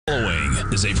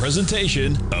is a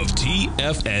presentation of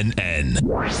TFNN.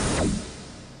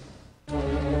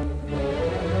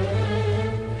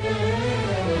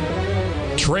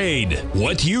 Trade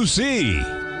what you see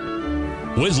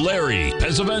with Larry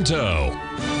Pesavento.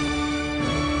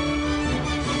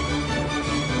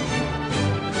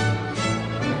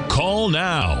 Call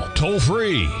now, toll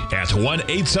free at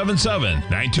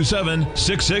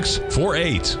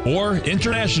 1-877-927-6648 or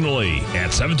internationally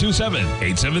at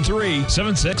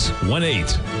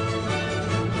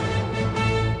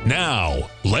 727-873-7618. Now,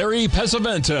 Larry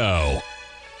Pesavento.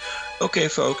 Okay,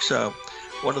 folks,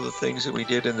 one of the things that we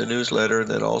did in the newsletter and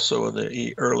then also in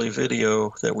the early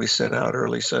video that we sent out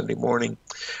early Sunday morning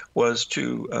was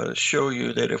to show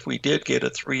you that if we did get a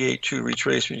 382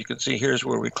 retracement, you can see here's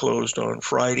where we closed on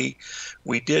Friday.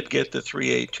 We did get the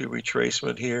 382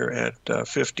 retracement here at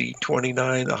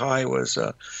 50.29. The high was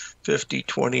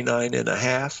 50.29 and a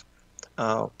half.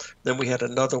 Then we had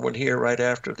another one here right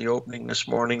after the opening this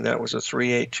morning. That was a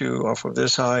 382 off of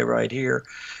this high right here.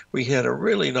 We had a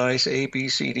really nice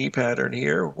ABCD pattern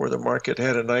here where the market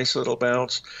had a nice little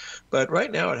bounce. But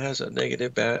right now it has a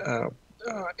negative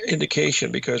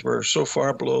indication because we're so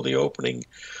far below the opening.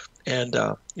 And,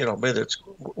 whether it's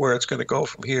where it's going to go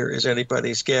from here is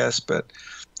anybody's guess. But,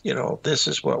 this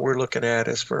is what we're looking at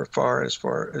as far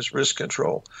as risk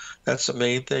control. That's the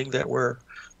main thing that we're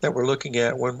looking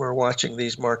at when we're watching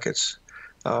these markets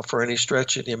for any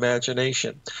stretch of the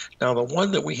imagination. Now, the one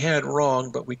that we had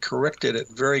wrong, but we corrected it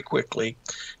very quickly,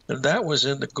 and that was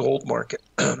in the gold market.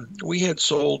 We had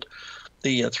sold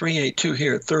the 382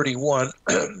 here at 31,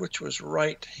 which was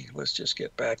right. Let's just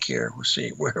get back here. We'll see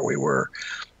where we were.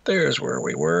 There's where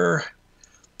we were.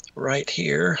 Right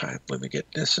here.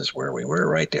 This is where we were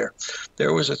right there.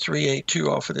 There was a 382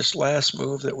 off of this last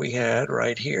move that we had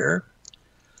right here.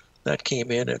 That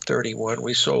came in at 31.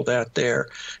 We sold that there.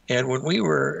 And when we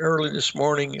were early this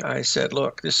morning, I said,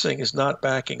 look, this thing is not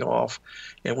backing off,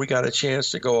 and we got a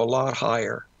chance to go a lot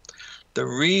higher. The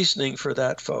reasoning for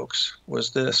that, folks,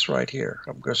 was this right here.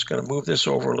 I'm just going to move this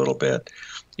over a little bit.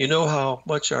 You know how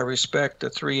much I respect the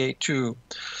 382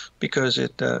 because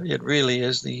it really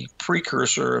is the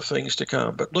precursor of things to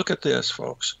come. But look at this,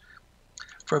 folks.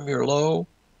 From your low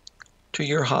to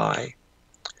your high,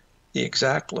 the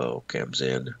exact low comes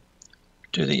in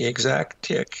to the exact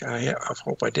tick. I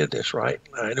hope I did this right.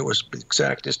 I knew it was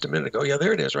exact just a minute ago. Yeah,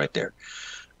 there it is right there.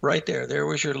 Right there. There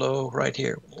was your low right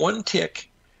here. One tick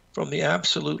from the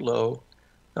absolute low.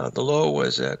 The low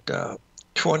was at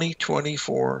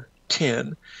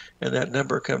 20.24.10, and that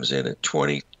number comes in at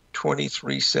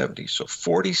 20.23.70. So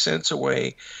 40 cents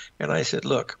away. And I said,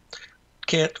 look,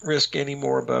 can't risk any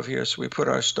more above here. So we put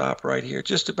our stop right here,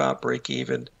 just about break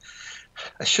even.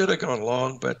 I should have gone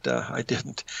long, but I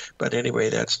didn't. But anyway,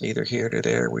 that's neither here nor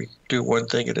there. We do one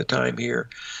thing at a time here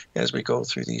as we go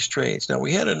through these trades. Now,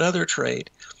 we had another trade,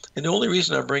 and the only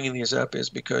reason I'm bringing these up is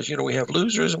because, we have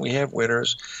losers and we have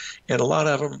winners, and a lot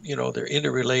of them, they're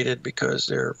interrelated because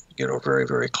they're, very,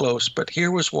 very close. But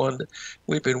here was one that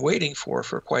we've been waiting for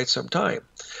quite some time,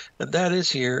 and that is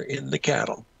here in the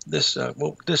cattle. This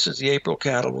is the April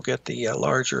cattle. We'll get the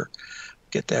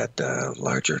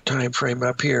larger time frame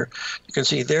up here. You can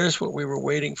see there's what we were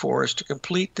waiting for, is to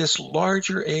complete this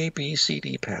larger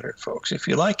ABCD pattern, folks. If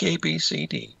you like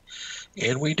ABCD,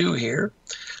 and we do here,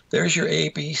 there's your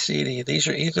ABCD. These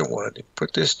are either one. You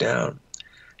put this down,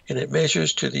 and it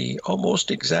measures to the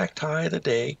almost exact high of the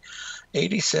day,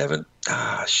 87.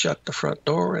 Shut the front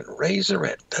door and raise the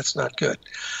rent. That's not good.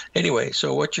 Anyway,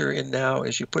 so what you're in now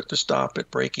is you put the stop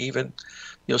at break even.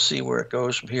 You'll see where it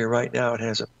goes from here. Right now it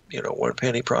has a 1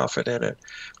 penny profit in it,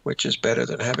 which is better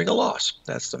than having a loss.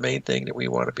 That's the main thing that we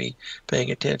want to be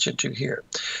paying attention to here.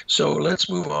 So let's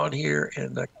move on here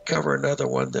and cover another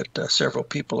one that several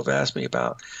people have asked me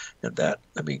about. And that,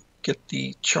 let me get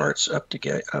the charts up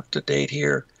to date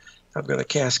here. I'm going to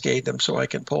cascade them so I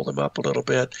can pull them up a little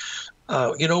bit.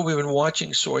 We've been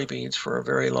watching soybeans for a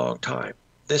very long time.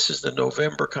 This is the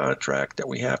November contract that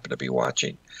we happen to be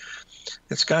watching.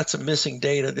 It's got some missing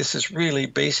data. This is really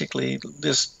basically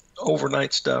this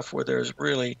overnight stuff where there's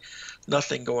really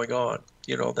nothing going on.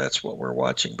 That's what we're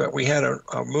watching. But we had a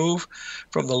move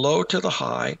from the low to the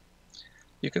high.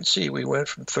 You can see we went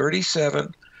from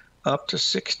 37 up to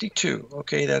 62.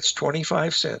 Okay, that's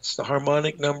 25 cents. The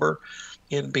harmonic number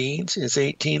in beans is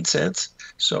 18 cents,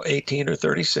 so 18 or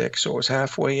 36, so it was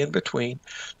halfway in between.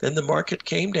 Then the market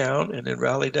came down and then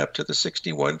rallied up to the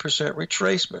 61%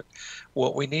 retracement.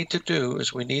 What we need to do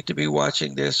is we need to be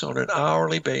watching this on an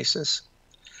hourly basis,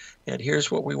 and here's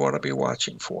what we want to be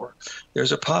watching for.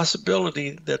 There's a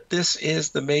possibility that this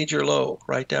is the major low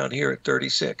right down here at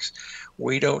 36.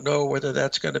 We don't know whether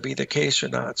that's going to be the case or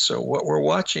not. So what we're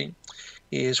watching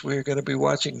is we're going to be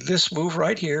watching this move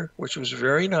right here, which was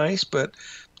very nice, but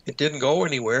it didn't go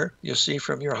anywhere. You'll see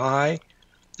from your high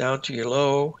down to your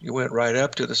low, you went right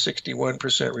up to the 61%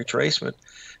 retracement.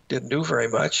 Didn't do very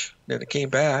much. Then it came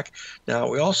back. Now,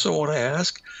 we also want to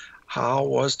ask, how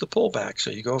was the pullback? So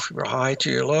you go from your high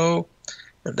to your low,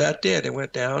 and that did. It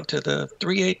went down to the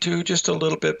 382, just a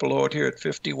little bit below it here at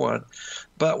 51.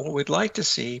 But what we'd like to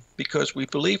see, because we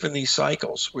believe in these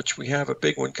cycles, which we have a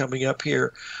big one coming up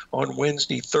here on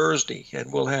Wednesday, Thursday,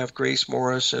 and we'll have Grace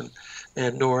Morris and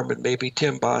Norm and maybe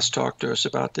Tim Boss talk to us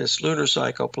about this lunar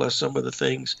cycle, plus some of the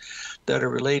things that are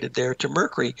related there to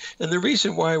Mercury. And the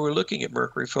reason why we're looking at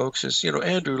Mercury, folks, is,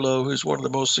 Andrew Lowe, who's one of the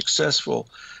most successful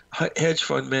hedge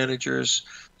fund managers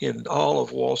in all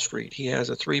of Wall Street. He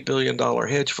has a $3 billion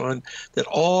hedge fund that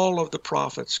all of the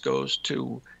profits goes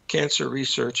to cancer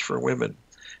research for women.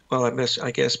 Well,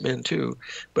 I guess men too,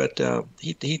 but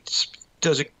he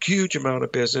does a huge amount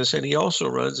of business, and he also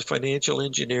runs financial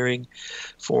engineering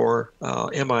for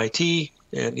MIT,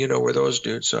 and you know where those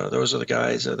dudes are. Those are the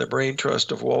guys, the brain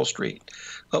trust of Wall Street.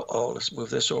 Let's move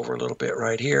this over a little bit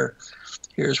right here.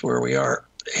 Here's where we are.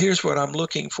 Here's what I'm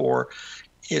looking for.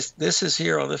 This is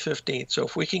here on the 15th. So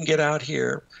if we can get out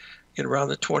here in around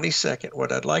the 22nd,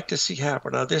 what I'd like to see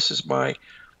happen. Now, this is my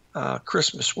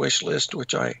Christmas wish list,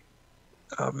 which I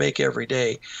make every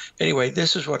day. Anyway,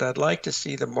 this is what I'd like to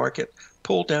see the market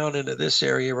pull down into this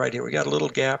area right here. We got a little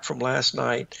gap from last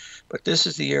night, but this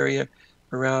is the area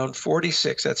around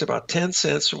 46. That's about 10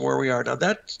 cents from where we are. Now,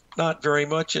 that's not very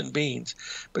much in beans,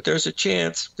 but there's a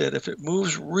chance that if it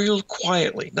moves real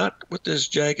quietly, not with this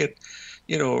jagged,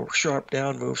 sharp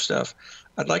down move stuff,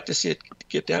 I'd like to see it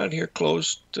get down here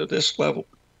close to this level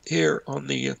here on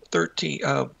the on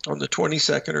the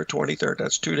 22nd or 23rd.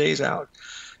 That's 2 days out.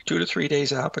 2 to 3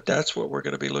 days out, but that's what we're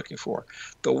going to be looking for.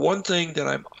 The one thing that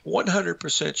I'm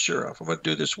 100% sure of, I'm going to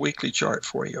do this weekly chart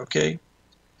for you, okay?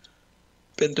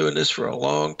 Been doing this for a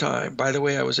long time. By the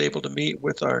way, I was able to meet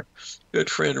with our good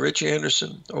friend Rich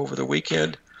Anderson over the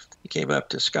weekend. He came up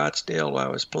to Scottsdale while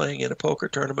I was playing in a poker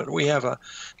tournament. We have a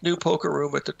new poker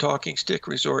room at the Talking Stick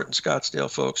Resort in Scottsdale,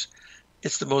 folks.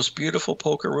 It's the most beautiful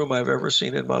poker room I've ever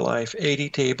seen in my life. 80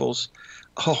 tables.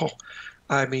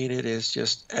 I mean, it is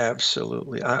just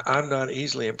absolutely, I'm not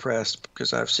easily impressed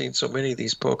because I've seen so many of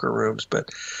these poker rooms, but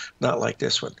not like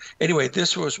this one. Anyway,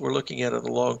 this was, we're looking at in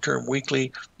the long-term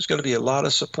weekly. There's going to be a lot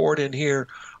of support in here.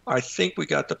 I think we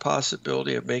got the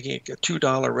possibility of making a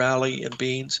 $2 rally in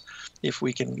beans if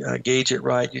we can gauge it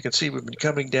right. You can see we've been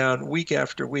coming down week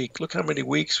after week. Look how many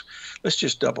weeks. Let's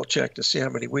just double check to see how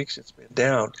many weeks it's been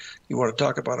down. You want to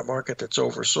talk about a market that's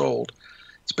oversold.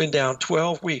 It's been down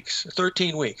 12 weeks,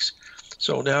 13 weeks.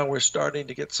 So now we're starting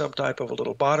to get some type of a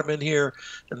little bottom in here,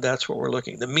 and that's what we're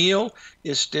looking. The meal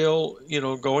is still,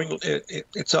 going.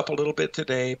 It's up a little bit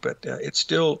today, but it's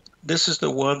still. This is the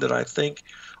one that I think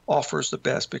offers the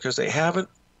best because they haven't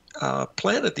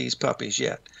planted these puppies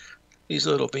yet. These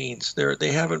little beans,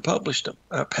 they haven't published them,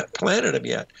 planted them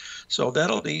yet. So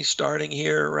that'll be starting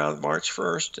here around March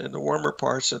 1st in the warmer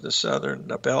parts of the southern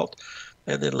belt,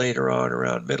 and then later on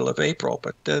around middle of April.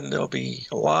 But then there'll be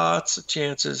lots of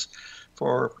chances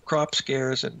for crop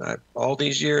scares, and all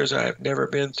these years I've never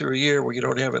been through a year where you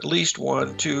don't have at least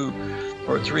 1, 2,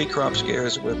 or 3 crop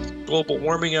scares. With global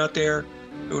warming out there,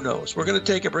 who knows? We're going to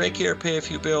take a break here, pay a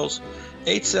few bills.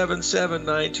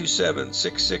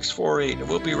 877-927-6648, and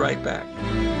we'll be right back.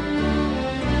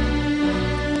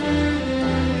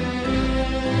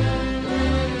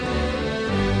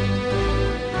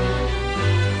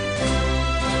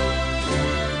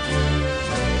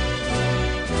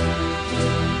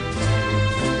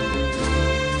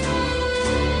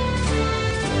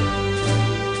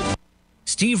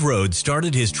 Steve Rhodes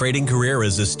started his trading career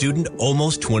as a student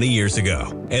almost 20 years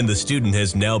ago, and the student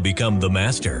has now become the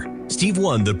master. Steve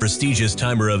won the prestigious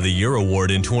Timer of the Year award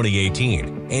in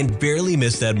 2018 and barely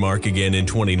missed that mark again in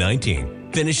 2019,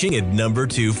 finishing at number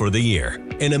 2 for the year.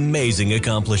 An amazing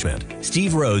accomplishment.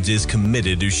 Steve Rhodes is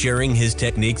committed to sharing his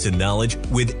techniques and knowledge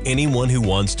with anyone who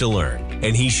wants to learn,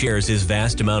 and he shares his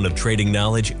vast amount of trading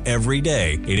knowledge every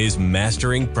day in his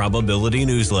Mastering Probability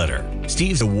newsletter.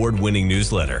 Steve's award-winning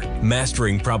newsletter,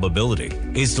 Mastering Probability,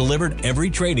 is delivered every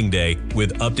trading day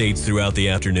with updates throughout the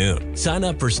afternoon. Sign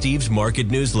up for Steve's market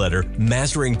newsletter,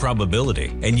 Mastering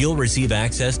Probability, and you'll receive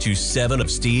access to 7 of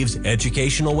Steve's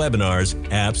educational webinars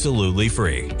absolutely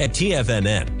free. At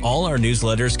TFNN, all our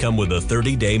newsletters come with a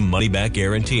 30-day money-back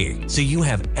guarantee, so you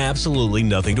have absolutely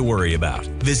nothing to worry about.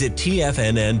 Visit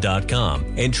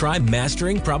TFNN.com and try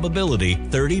Mastering Probability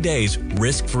 30 days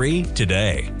risk-free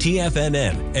today.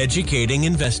 TFNN, educating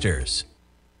investors.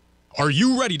 Are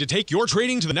you ready to take your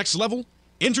trading to the next level?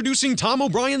 Introducing Tom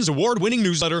O'Brien's award-winning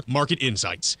newsletter, Market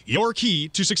Insights, your key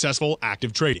to successful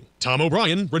active trading. Tom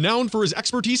O'Brien, renowned for his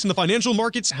expertise in the financial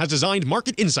markets, has designed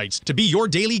Market Insights to be your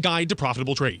daily guide to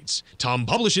profitable trades. Tom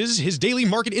publishes his daily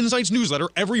Market Insights newsletter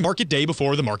every market day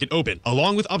before the market open,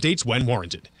 along with updates when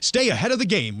warranted. Stay ahead of the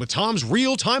game with Tom's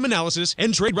real-time analysis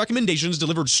and trade recommendations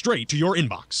delivered straight to your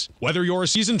inbox. Whether you're a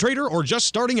seasoned trader or just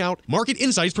starting out, Market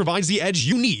Insights provides the edge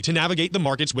you need to navigate the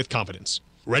markets with confidence.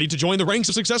 Ready to join the ranks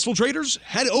of successful traders?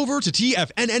 Head over to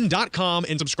TFNN.com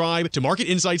and subscribe to Market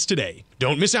Insights today.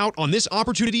 Don't miss out on this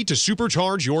opportunity to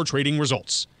supercharge your trading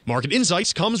results. Market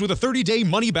Insights comes with a 30-day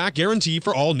money-back guarantee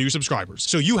for all new subscribers,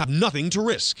 so you have nothing to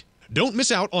risk. Don't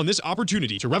miss out on this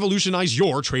opportunity to revolutionize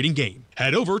your trading game.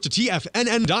 Head over to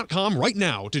TFNN.com right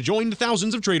now to join the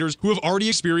thousands of traders who have already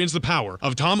experienced the power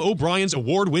of Tom O'Brien's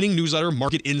award-winning newsletter,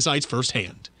 Market Insights,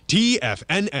 firsthand.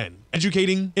 TFNN,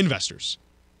 educating investors.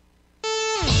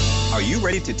 Are you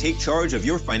ready to take charge of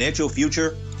your financial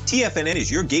future? TFNN is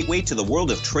your gateway to the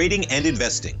world of trading and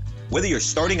investing. Whether you're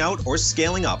starting out or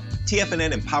scaling up,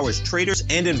 TFNN empowers traders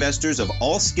and investors of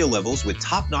all skill levels with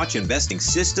top-notch investing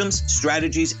systems,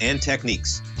 strategies, and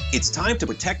techniques. It's time to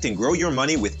protect and grow your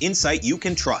money with insight you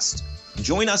can trust.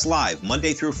 Join us live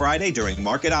Monday through Friday during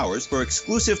market hours for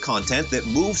exclusive content that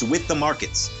moves with the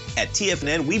markets. At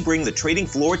TFNN, we bring the trading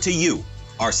floor to you.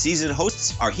 Our seasoned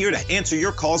hosts are here to answer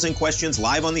your calls and questions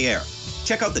live on the air.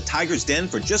 Check out the Tiger's Den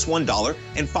for just $1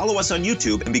 and follow us on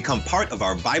YouTube and become part of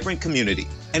our vibrant community.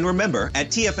 And remember, at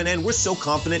TFNN, we're so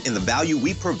confident in the value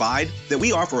we provide that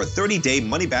we offer a 30-day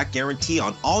money-back guarantee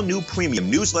on all new premium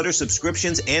newsletter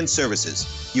subscriptions and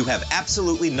services. You have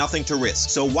absolutely nothing to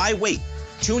risk, so why wait?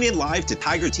 Tune in live to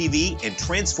Tiger TV and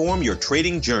transform your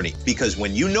trading journey, because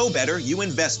when you know better, you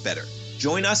invest better.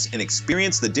 Join us and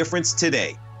experience the difference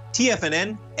today.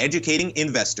 TFNN, educating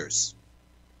investors.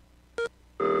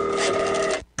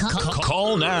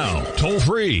 Call now, toll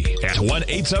free at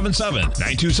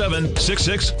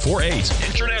 1-877-927-6648.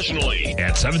 Internationally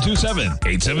at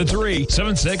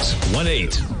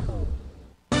 727-873-7618.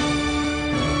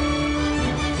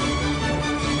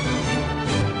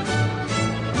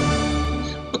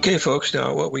 Okay, folks,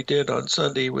 now what we did on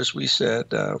Sunday was we said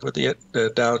with the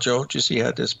Dow Jones, you see,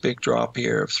 had this big drop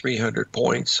here of 300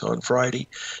 points on Friday,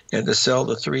 and to sell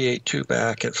the 382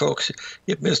 back. And, folks,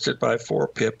 it missed it by 4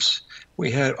 pips.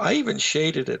 I even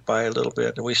shaded it by a little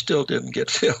bit, and we still didn't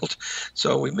get filled.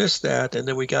 So we missed that, and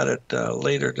then we got it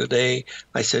later today.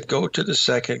 I said go to the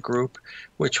second group,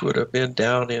 which would have been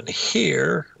down in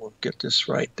here. We'll get this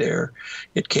right there.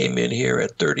 It came in here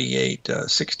at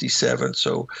 38.67,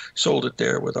 so sold it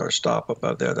there with our stop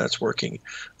above there. That's working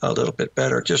a little bit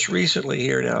better. Just recently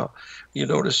here now, you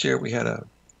notice here we had a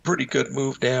pretty good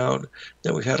move down.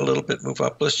 Then we've had a little bit move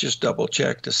up. Let's just double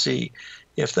check to see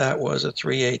if that was a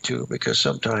 382, because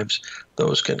sometimes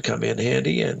those can come in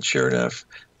handy, and sure enough,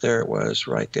 there it was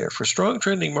right there. For strong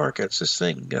trending markets, this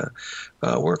thing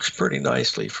works pretty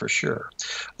nicely for sure.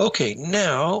 Okay,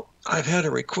 now I've had a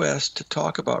request to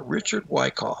talk about Richard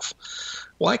Wyckoff.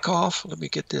 Wyckoff, let me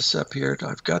get this up here.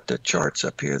 I've got the charts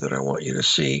up here that I want you to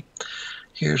see.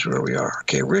 Here's where we are.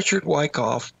 Okay, Richard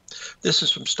Wyckoff. This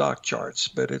is from Stock Charts,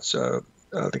 but it's the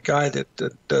guy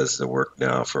that does the work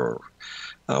now for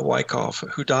Wyckoff,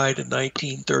 who died in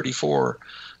 1934.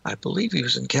 I believe he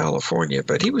was in California,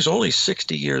 but he was only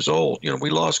 60 years old. You know, we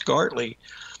lost Gartley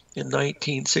in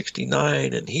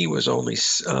 1969, and he was only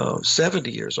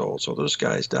 70 years old. So those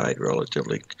guys died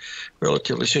relatively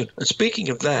soon. And speaking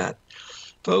of that,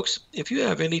 folks, if you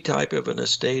have any type of an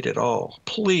estate at all,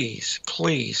 please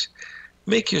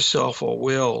make yourself a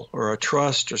will or a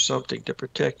trust or something to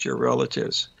protect your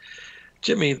relatives.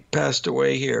 Jimmy passed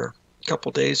away here a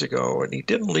couple days ago, and he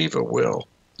didn't leave a will,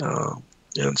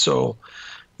 and so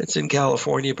it's in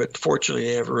California. But fortunately,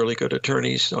 they have really good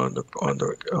attorneys on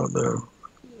the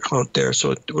hunt there,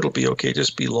 so it'll be okay.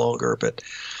 Just be longer, but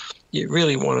you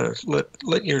really want to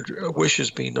let your wishes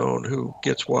be known, who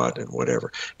gets what and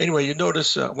whatever. Anyway, you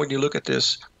notice when you look at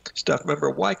this stuff.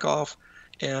 Remember, Wyckoff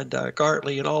and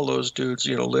Gartley and all those dudes,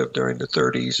 lived during the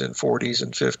 30s and 40s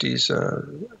and 50s.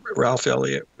 Ralph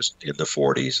Elliott was in the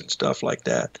 40s and stuff like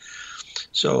that.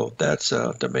 So that's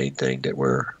the main thing that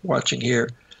we're watching here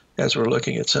as we're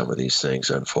looking at some of these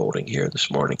things unfolding here this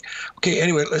morning. Okay,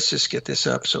 anyway, let's just get this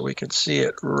up so we can see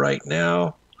it right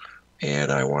now.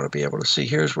 And I want to be able to see,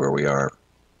 here's where we are.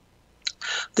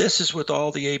 This is with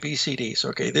all the ABCDs.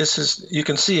 Okay, this is, you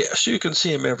can see it, so you can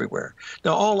see them everywhere.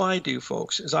 Now, all I do,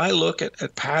 folks, is I look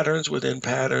at patterns within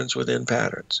patterns within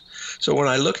patterns. So when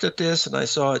I looked at this and I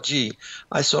saw, gee,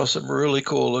 I saw some really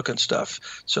cool looking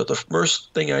stuff. So the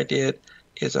first thing I did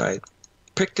is I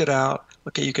picked it out,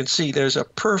 Okay, you can see there's a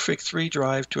perfect 3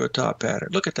 drive to a top pattern.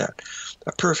 Look at that.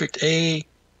 A perfect A,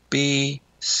 B,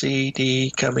 C,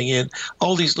 D coming in.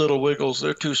 All these little wiggles,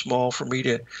 they're too small for me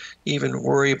to even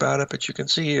worry about it, but you can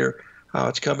see here how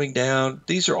it's coming down.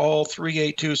 These are all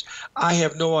 382s. I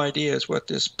have no idea what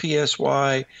this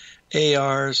PSY,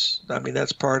 ARs, I mean,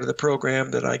 that's part of the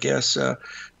program that I guess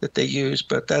that they use,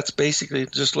 but that's basically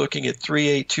just looking at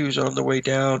 382s on the way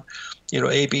down,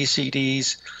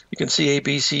 ABCDs. You can see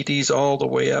ABCDs all the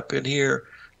way up in here.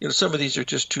 Some of these are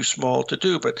just too small to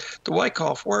do, but the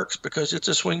Wyckoff works because it's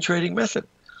a swing trading method.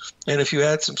 And if you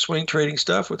add some swing trading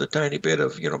stuff with a tiny bit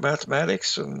of,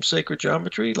 mathematics and sacred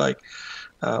geometry, like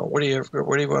what do you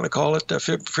want to call it,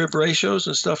 fib ratios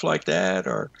and stuff like that,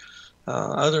 or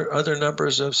other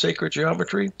numbers of sacred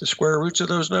geometry, the square roots of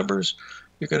those numbers,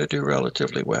 you're going to do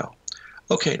relatively well.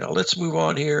 Okay, now let's move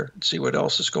on here and see what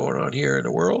else is going on here in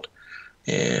the world.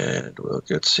 And we'll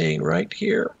get seeing right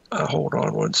here. Hold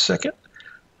on one second.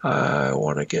 I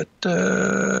want to get,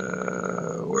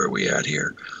 where are we at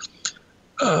here?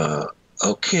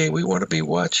 Okay, we want to be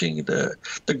watching the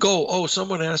gold. Oh,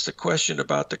 someone asked a question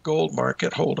about the gold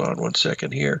market. Hold on one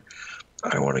second here.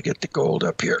 I want to get the gold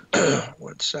up here.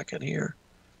 1 second here.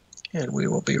 And we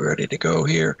will be ready to go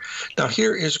here. Now,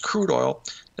 here is crude oil.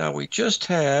 Now, we just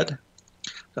had,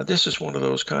 now this is one of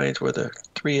those kinds where the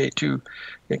 382,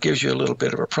 it gives you a little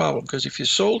bit of a problem, because if you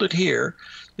sold it here,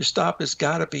 your stop has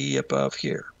got to be above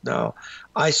here. Now,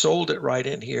 I sold it right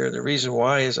in here. The reason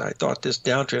why is I thought this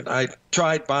downtrend, I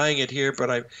tried buying it here,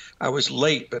 but I was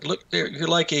late. But look, there, you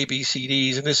like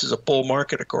ABCDs, and this is a bull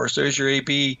market, of course. There's your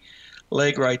AB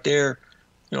leg right there.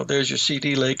 There's your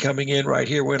CD leg coming in right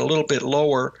here. Went a little bit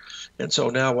lower. And so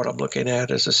now what I'm looking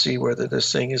at is to see whether this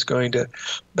thing is going to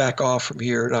back off from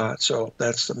here or not. So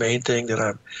that's the main thing that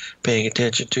I'm paying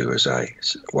attention to as I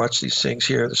watch these things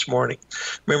here this morning.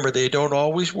 Remember, they don't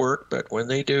always work, but when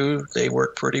they do, they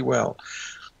work pretty well.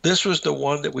 This was the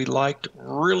one that we liked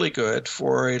really good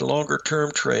for a longer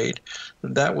term trade.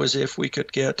 And that was if we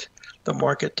could get the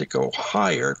market to go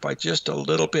higher by just a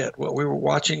little bit. What we were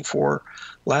watching for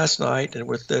last night, and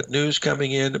with the news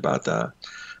coming in about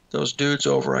those dudes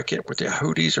over, I can't, with the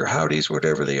Houthis or Houthis,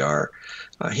 whatever they are,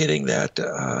 hitting that,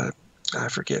 I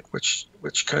forget which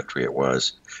country it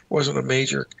was. It wasn't a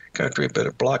major country, but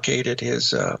it blockaded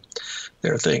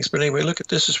their things. But anyway, look at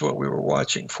this is what we were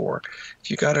watching for.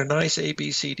 If you got a nice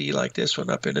ABCD like this one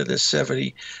up into this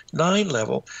 79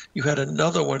 level, you had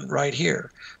another one right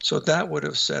here. So that would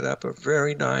have set up a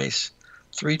very nice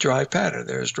 3 drive pattern.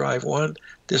 There's drive 1.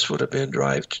 This would have been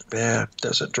drive,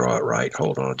 doesn't draw it right.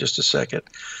 Hold on just a second.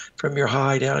 From your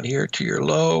high down here to your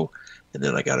low, and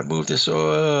then I got to move this.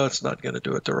 Oh, it's not going to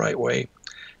do it the right way.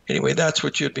 Anyway, that's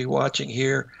what you'd be watching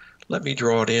here. Let me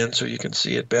draw it in so you can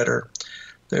see it better.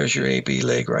 There's your AB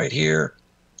leg right here.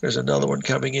 There's another one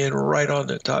coming in right on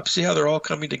the top. See how they're all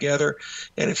coming together?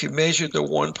 And if you measured the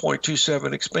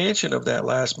 1.27 expansion of that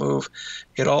last move,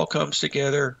 it all comes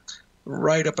together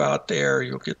right about there.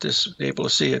 You'll get this, be able to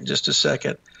see it in just a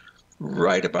second.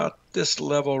 Right about this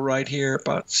level right here,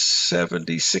 about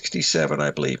 70, 67,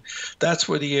 I believe. That's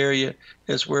where the area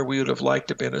is where we would have liked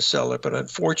to have been a seller, but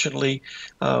unfortunately,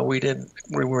 we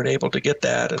weren't able to get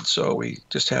that, and so we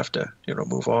just have to,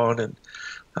 move on and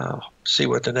see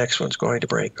what the next one's going to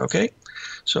bring. Okay,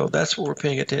 so that's what we're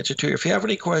paying attention to. If you have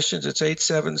any questions, it's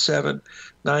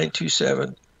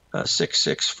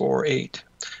 877-927-6648.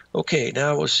 Okay,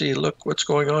 now we'll see. Look what's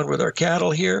going on with our cattle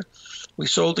here. We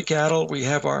sold the cattle. We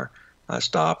have our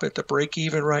stop at the break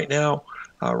even right now,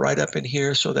 right up in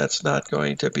here. So that's not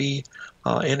going to be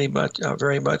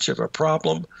very much of a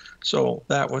problem. So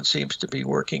that one seems to be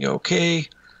working okay.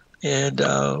 And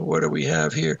what do we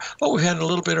have here? Oh, we've had a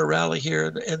little bit of rally here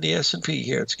in the S&P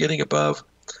here. It's getting above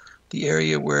the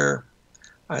area where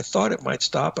I thought it might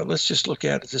stop, but let's just look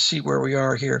at it to see where we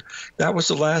are here. That was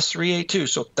the last 382.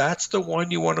 So that's the one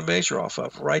you want to measure off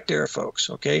of right there, folks.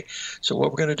 Okay. So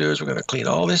what we're going to do is we're going to clean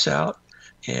all this out,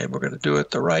 and we're going to do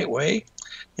it the right way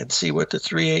and see what the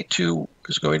 382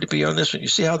 is going to be on this one. You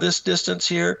see how this distance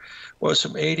here was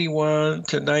from 81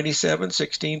 to 97,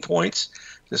 16 points.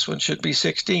 This one should be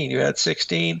 16. You add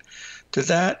 16 to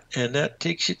that, and that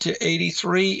takes you to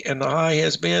 83, and the high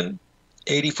has been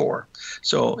 84.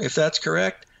 So if that's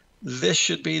correct, this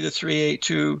should be the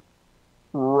 382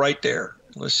 right there.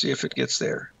 Let's see if it gets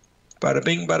there. Bada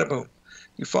bing, bada boom.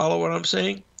 You follow what I'm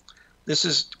saying? This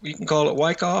is, you can call it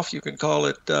Wyckoff, you can call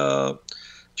it Joe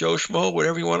Schmo,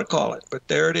 whatever you want to call it. But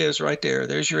there it is right there.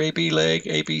 There's your AB leg,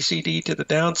 ABCD to the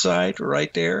downside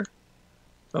right there.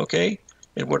 Okay?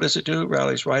 And what does it do? It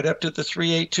rallies right up to the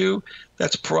 382.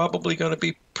 That's probably going to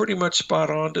be pretty much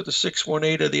spot on to the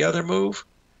 618 of the other move.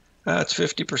 It's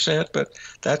 50%, but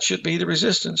that should be the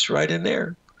resistance right in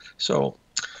there. So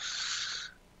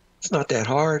it's not that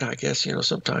hard, I guess.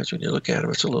 Sometimes when you look at them,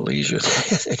 it's a little easier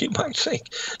than you might think.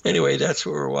 Anyway, that's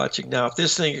what we're watching now. If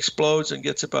this thing explodes and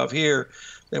gets above here,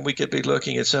 then we could be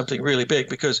looking at something really big,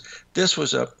 because this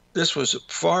was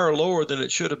far lower than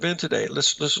it should have been today.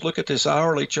 Let's look at this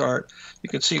hourly chart. You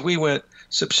can see we went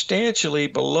substantially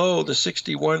below the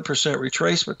 61%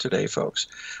 retracement today, folks.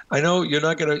 I know you're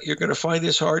gonna find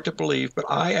this hard to believe, but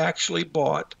I actually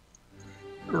bought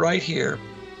right here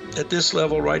at this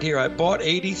level right here. I bought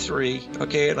 83,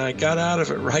 okay, and I got out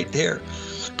of it right there.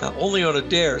 Only on a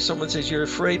dare. Someone says, you're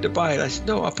afraid to buy it. I said,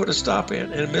 no, I put a stop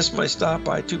in and missed my stop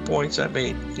by 2 points. I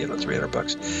made,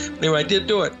 $300. Anyway, I did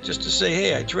do it just to say,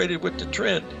 hey, I traded with the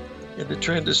trend, and the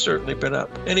trend has certainly been up.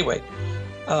 Anyway,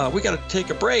 we got to take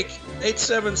a break.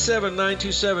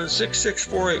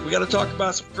 877-927-6648. We got to talk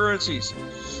about some currencies.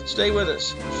 Stay with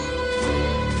us.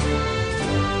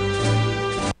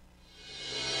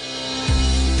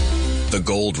 The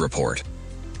Gold Report.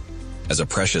 As a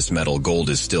precious metal,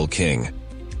 gold is still king.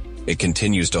 It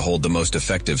continues to hold the most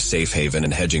effective safe haven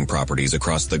and hedging properties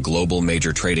across the global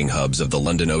major trading hubs of the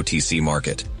London OTC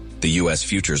market, the U.S.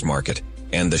 futures market,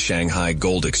 and the Shanghai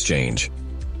Gold Exchange.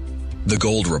 The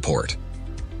Gold Report.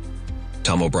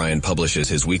 Tom O'Brien publishes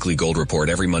his weekly gold report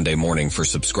every Monday morning for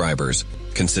subscribers,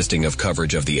 consisting of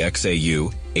coverage of the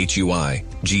XAU, HUI,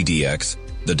 GDX,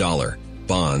 the dollar,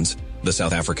 bonds, the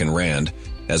South African rand,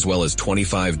 as well as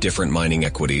 25 different mining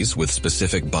equities with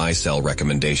specific buy-sell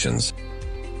recommendations.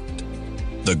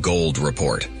 The Gold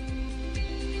Report.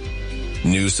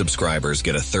 New subscribers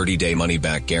get a 30-day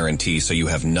money-back guarantee, so you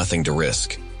have nothing to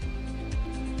risk.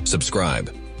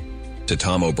 Subscribe to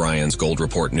Tom O'Brien's Gold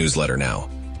Report newsletter now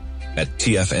at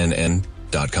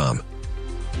TFNN.com.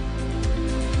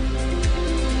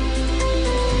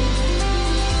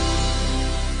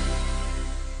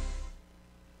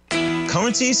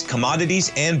 Currencies,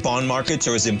 commodities, and bond markets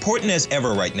are as important as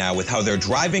ever right now with how they're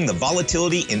driving the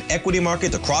volatility in equity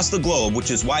markets across the globe,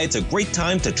 which is why it's a great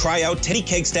time to try out Teddy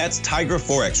Kegstad's Tiger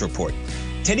Forex Report.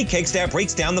 Teddy Kegstad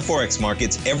breaks down the Forex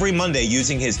markets every Monday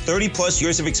using his 30-plus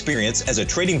years of experience as a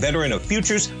trading veteran of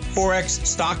futures, Forex,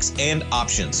 stocks, and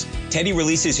options. Teddy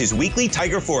releases his weekly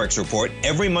Tiger Forex Report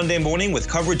every Monday morning with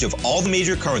coverage of all the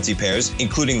major currency pairs,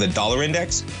 including the dollar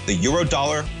index, the euro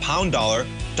dollar, pound dollar,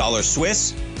 dollar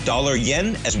Swiss, dollar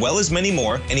yen, as well as many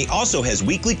more, and he also has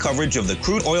weekly coverage of the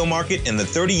crude oil market and the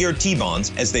 30-year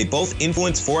T-bonds, as they both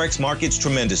influence Forex markets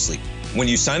tremendously. When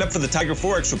you sign up for the Tiger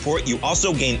Forex Report, you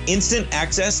also gain instant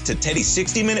access to Teddy's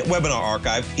 60-minute webinar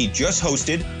archive he just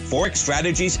hosted, Forex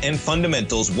Strategies and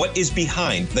Fundamentals, What is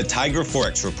Behind the Tiger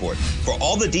Forex Report. For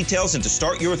all the details and to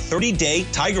start your 30-day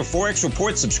Tiger Forex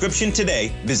Report subscription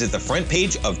today, visit the front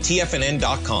page of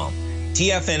TFNN.com.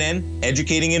 TFNN,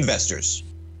 educating investors.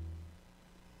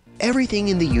 Everything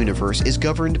in the universe is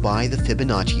governed by the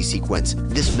Fibonacci sequence.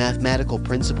 This mathematical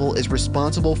principle is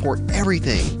responsible for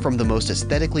everything from the most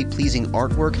aesthetically pleasing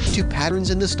artwork to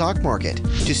patterns in the stock market.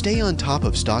 To stay on top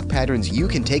of stock patterns you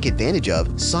can take advantage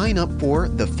of, sign up for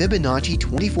the Fibonacci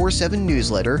 24/7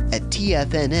 newsletter at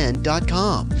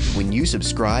TFNN.com. When you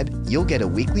subscribe, you'll get a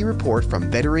weekly report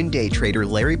from veteran day trader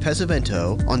Larry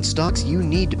Pesavento on stocks you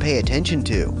need to pay attention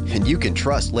to. And you can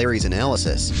trust Larry's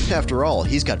analysis. After all,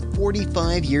 he's got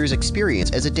 45 years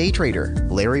experience as a day trader.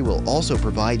 Larry will also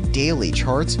provide daily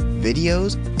charts,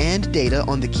 videos, and data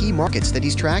on the key markets that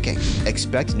he's tracking.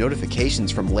 Expect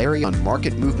notifications from Larry on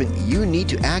market movement you need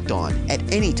to act on at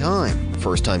any time.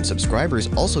 First-time subscribers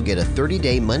also get a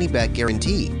 30-day money-back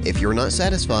guarantee. If you're not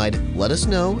satisfied, let us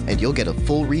know and you'll get a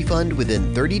full refund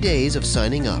within 30 days of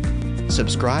signing up.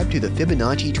 Subscribe to the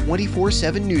Fibonacci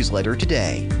 24/7 newsletter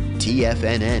today.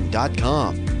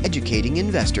 TFNN.com, educating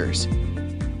investors.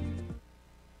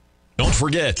 Don't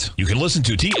forget, you can listen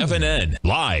to TFNN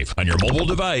live on your mobile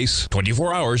device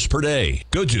 24 hours per day.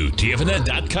 Go to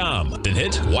TFNN.com, then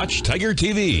hit Watch Tiger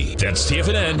TV. That's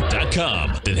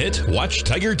TFNN.com, then hit Watch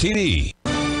Tiger TV.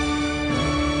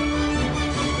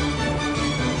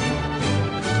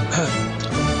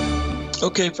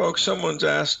 Okay, folks, someone's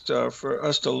asked for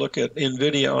us to look at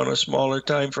NVIDIA on a smaller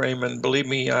time frame, and believe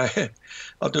me,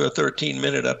 I'll do a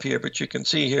 13-minute up here, but you can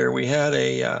see here we had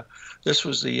this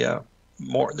was the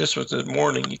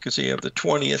morning, you can see, of the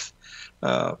 20th.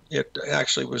 It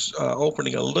actually was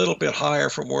opening a little bit higher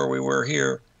from where we were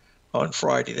here on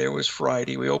Friday. There was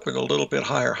Friday. We opened a little bit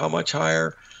higher. How much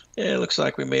higher? It looks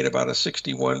like we made about a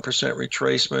 61%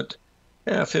 retracement,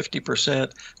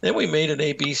 50%. Then we made an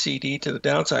ABCD to the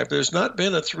downside. There's not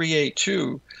been a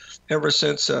 382 ever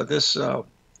since this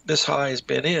high has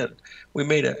been in. We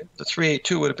made the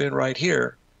 382 would have been right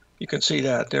here. You can see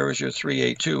that. There was your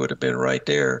 382 would have been right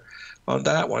there on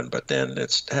that one, but then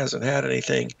it hasn't had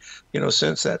anything,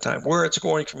 since that time. Where it's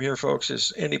going from here, folks,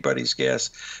 is anybody's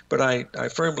guess. But I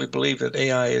firmly believe that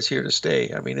AI is here to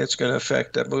stay. I mean, it's going to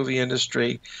affect the movie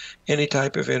industry, any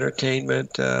type of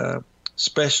entertainment,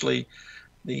 especially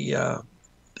the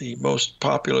most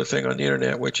popular thing on the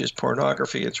internet, which is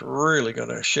pornography. It's really going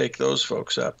to shake those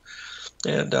folks up.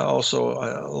 And also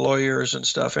lawyers and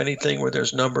stuff, anything where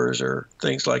there's numbers or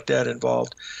things like that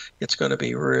involved, it's going to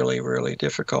be really, really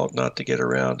difficult not to get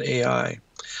around AI.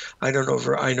 I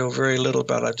know very little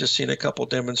about it. I've just seen a couple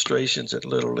demonstrations that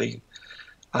literally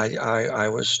I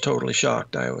was totally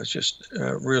shocked. I was just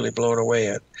really blown away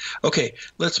at. Okay,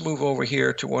 let's move over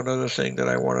here to one other thing that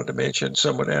I wanted to mention.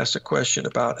 Someone asked a question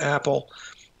about Apple.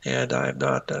 And I'm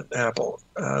not an Apple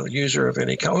user of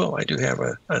any kind. Well, I do have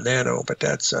a Nano, but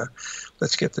that's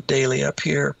let's get the daily up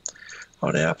here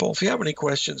on Apple. If you have any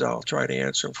questions, I'll try to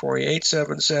answer them for you.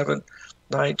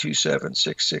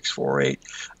 877-927-6648.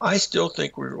 I still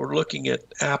think we're looking at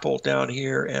Apple down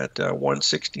here at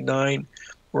 169.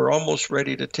 We're almost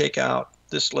ready to take out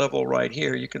this level right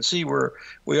here. You can see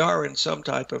we are in some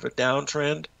type of a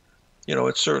downtrend.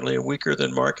 It's certainly a weaker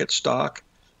than market stock.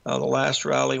 The last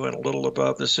rally went a little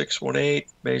above the 618,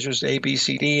 measures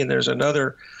ABCD, and there's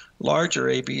another larger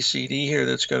ABCD here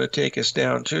that's going to take us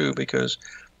down too, because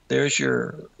there's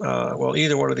your,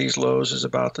 either one of these lows is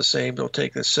about the same. They'll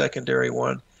take the secondary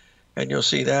one, and you'll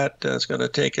see that it's going to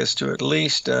take us to at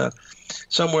least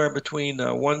somewhere between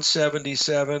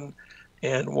 177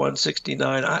 and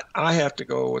 169. I have to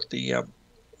go with the,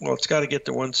 it's got to get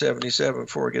to 177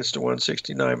 before it gets to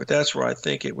 169, but that's where I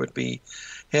think it would be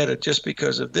headed, just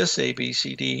because of this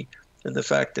ABCD and the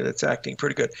fact that it's acting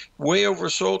pretty good. Way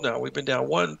oversold now. We've been down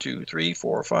 1, 2, 3,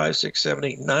 4, 5, 6, 7,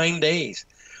 8, 9 days.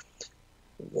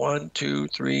 1, 2,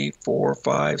 3, 4,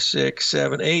 5, 6,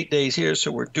 7, 8 days here. So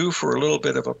we're due for a little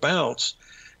bit of a bounce,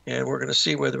 and we're going to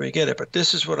see whether we get it. But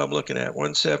this is what I'm looking at,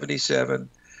 177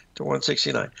 to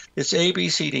 169. It's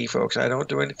ABCD, folks. I don't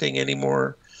do anything any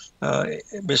more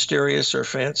mysterious or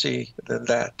fancy than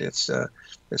that. It's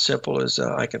as simple as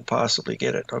I can possibly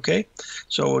get it, okay?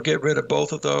 So we'll get rid of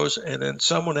both of those. And then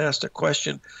someone asked a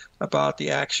question about the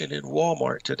action in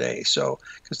Walmart today. So,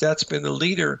 because that's been the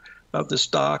leader of the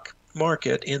stock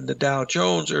market in the Dow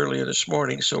Jones earlier this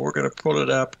morning. So we're going to pull it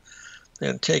up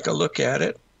and take a look at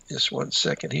it. Just 1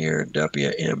 second here.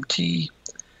 WMT,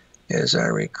 as I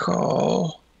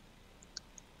recall.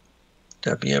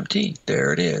 WMT,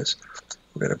 there it is.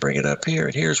 We're going to bring it up here.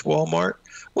 And here's Walmart.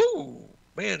 Woo!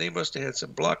 Man, they must have had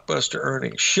some blockbuster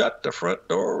earnings. Shut the front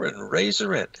door and raise the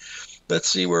rent. Let's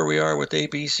see where we are with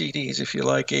ABCDs, if you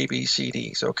like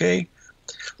ABCDs, okay?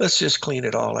 Let's just clean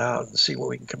it all out and see what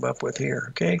we can come up with here,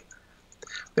 okay?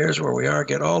 There's where we are.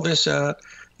 Get all this out,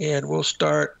 and we'll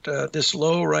start this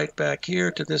low right back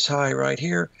here to this high right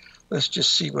here. Let's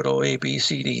just see what old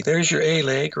ABCD. There's your A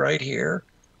leg right here.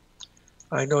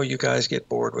 I know you guys get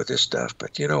bored with this stuff,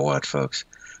 but you know what, folks?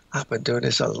 I've been doing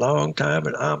this a long time,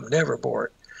 and I'm never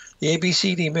bored. The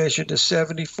ABCD measured to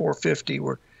 74.50,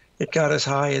 where it got as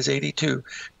high as 82.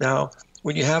 Now,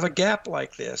 when you have a gap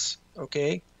like this,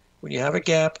 okay, when you have a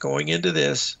gap going into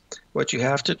this, what you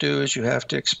have to do is you have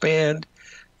to expand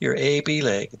your AB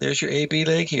leg. There's your AB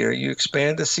leg here. You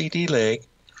expand the CD leg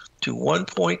to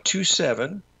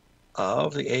 1.27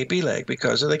 of the AB leg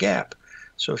because of the gap.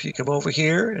 So if you come over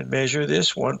here and measure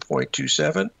this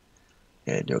 1.27,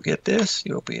 and you'll get this,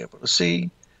 you'll be able to see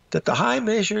that the high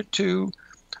measured to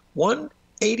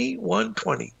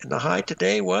 181.20, and the high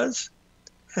today was,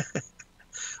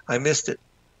 I missed it,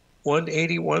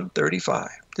 181.35.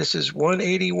 This is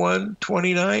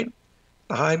 181.29.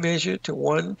 The high measured to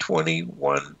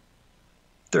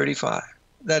 121.35.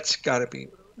 That's got to be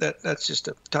that's just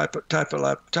a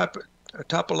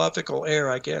topological error,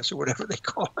 I guess, or whatever they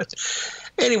call it.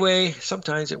 Anyway,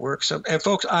 sometimes it works. And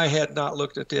folks, I had not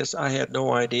looked at this. I had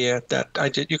no idea that I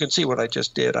did. You can see what I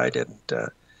just did. I didn't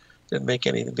make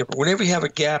anything different. Whenever you have a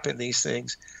gap in these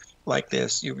things like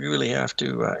this, you really have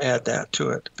to add that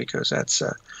to it, because that's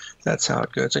how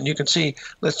it goes. And you can see,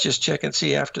 let's just check and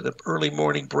see after the early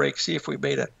morning break, see if we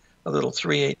made a little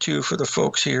 382 for the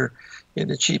folks here in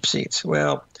the cheap seats.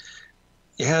 Well,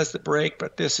 it has the break,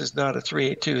 but this is not a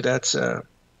 382. That's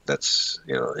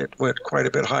it went quite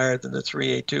a bit higher than the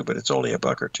 382, but it's only a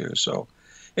buck or two. So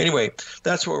anyway,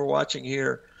 that's what we're watching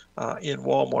here in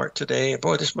Walmart today. And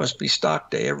boy, this must be stock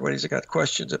day. Everybody's got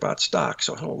questions about stock.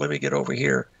 So let me get over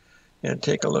here and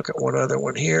take a look at one other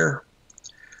one here.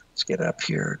 Let's get up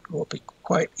here. It will be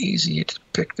quite easy to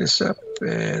pick this up,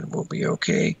 and we'll be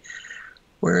okay.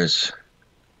 Where's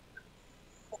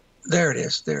There it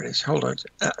is. There it is. Hold on.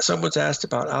 Someone's asked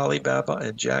about Alibaba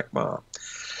and Jack Ma.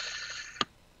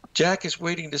 Jack is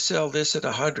waiting to sell this at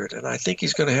 100, and I think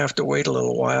he's going to have to wait a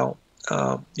little while.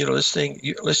 This thing,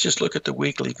 let's just look at the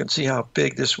weekly. You can see how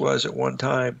big this was at one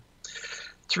time.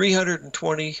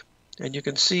 320, and you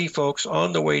can see, folks,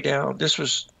 on the way down, this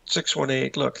was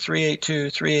 618. Look, 382,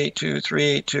 382,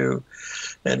 382,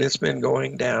 and it's been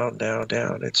going down, down,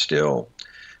 down. It's still,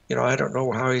 I don't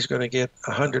know how he's going to get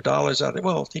 $100 out of it.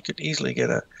 Well, he could easily get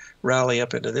a rally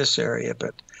up into this area,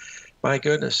 but my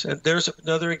goodness. And there's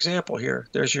another example here.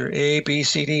 There's your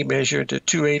ABCD measured to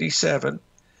 287,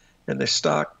 and the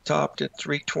stock topped at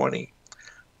 320.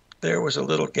 There was a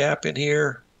little gap in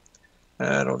here.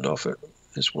 I don't know if it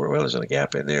is, well, there's a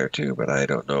gap in there too, but I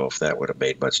don't know if that would have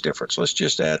made much difference. Let's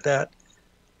just add that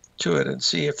to it and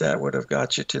see if that would have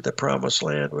got you to the promised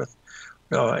land with,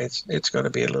 no, it's going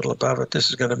to be a little above it. This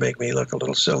is going to make me look a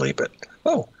little silly, but,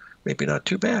 maybe not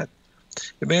too bad.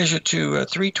 It measured to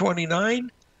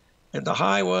 329, and the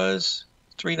high was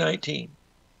 319.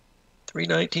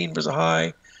 319 was a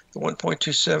high. The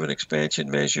 1.27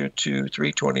 expansion measured to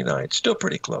 329. Still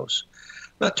pretty close.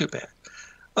 Not too bad.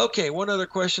 Okay, one other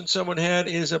question someone had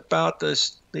is about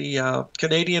the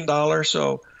Canadian dollar.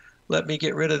 So let me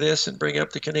get rid of this and bring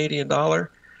up the Canadian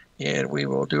dollar, and we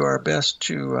will do our best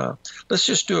to, let's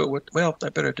just do it with, well, I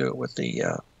better do it with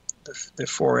the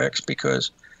Forex,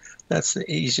 because that's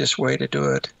the easiest way to do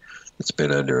it. It's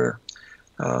been under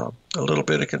a little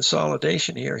bit of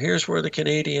consolidation here. Here's where the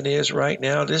Canadian is right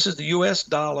now. This is the U.S.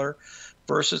 dollar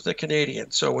versus the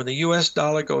Canadian. So when the U.S.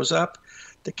 dollar goes up,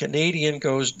 the Canadian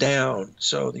goes down.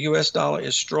 So the U.S. dollar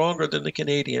is stronger than the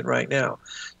Canadian right now.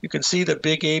 You can see the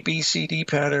big ABCD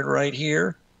pattern right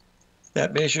here.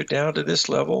 That measured down to this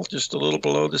level, just a little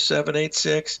below the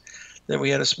 786. Then we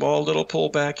had a small little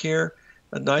pullback here.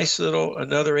 A nice little,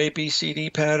 another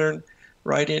ABCD pattern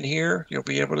right in here. You'll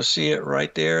be able to see it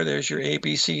right there. There's your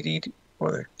ABCD.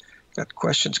 Well, got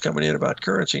questions coming in about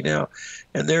currency now.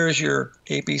 And there's your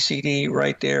ABCD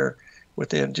right there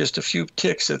within just a few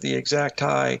ticks of the exact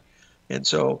high. And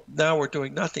so now we're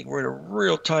doing nothing. We're in a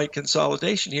real tight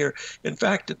consolidation here. In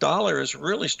fact, the dollar is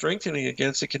really strengthening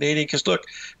against the Canadian, because look,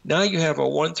 now you have a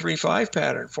 135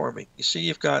 pattern forming. You see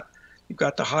you've got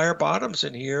the higher bottoms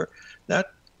in here.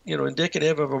 That,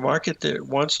 indicative of a market that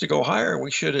wants to go higher.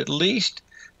 We should at least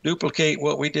duplicate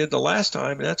what we did the last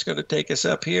time, and that's going to take us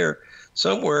up here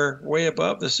somewhere way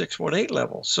above the 618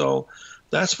 level. So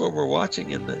that's what we're watching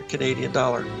in the Canadian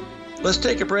dollar. Let's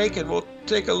take a break, and we'll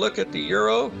take a look at the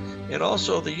euro and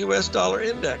also the U.S. dollar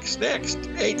index next.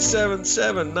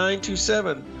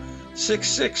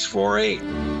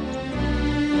 877-927-6648.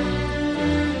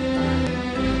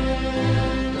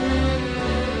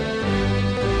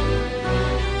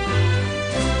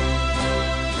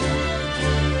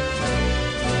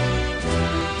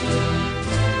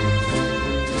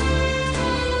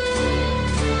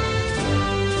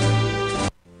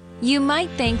 You might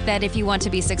think that if you want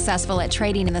to be successful at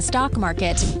trading in the stock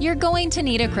market, you're going to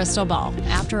need a crystal ball.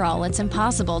 After all, it's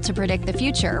impossible to predict the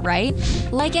future, right?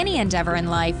 Like any endeavor in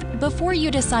life, before you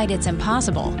decide it's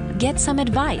impossible, get some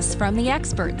advice from the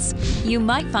experts. You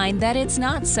might find that it's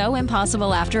not so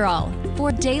impossible after all.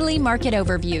 For daily market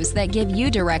overviews that give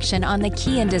you direction on the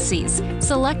key indices,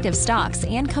 selective stocks,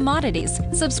 and commodities,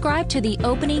 subscribe to the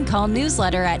Opening Call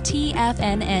newsletter at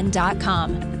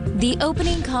TFNN.com. The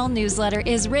Opening Call newsletter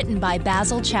is written by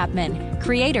Basil Chapman,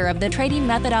 creator of the trading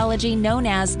methodology known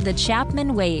as the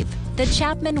Chapman Wave. The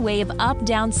Chapman Wave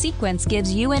up-down sequence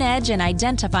gives you an edge in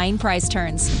identifying price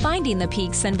turns, finding the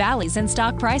peaks and valleys in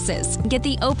stock prices. Get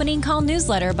the Opening Call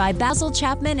newsletter by Basil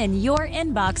Chapman in your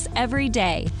inbox every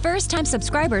day. First-time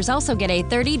subscribers also get a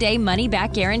 30-day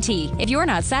money-back guarantee. If you're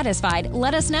not satisfied,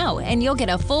 let us know, and you'll get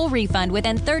a full refund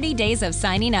within 30 days of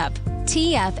signing up.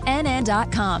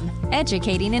 TFNN.com,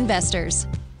 educating investors.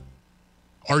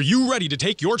 Are you ready to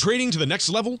take your trading to the next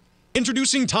level?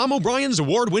 Introducing Tom O'Brien's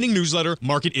award-winning newsletter,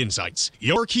 Market Insights,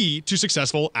 your key to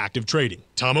successful active trading.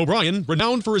 Tom O'Brien,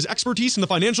 renowned for his expertise in the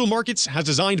financial markets, has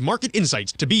designed Market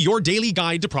Insights to be your daily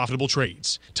guide to profitable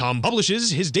trades. Tom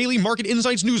publishes his daily Market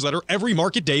Insights newsletter every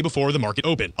market day before the market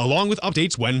open, along with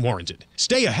updates when warranted.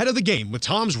 Stay ahead of the game with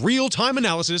Tom's real-time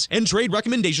analysis and trade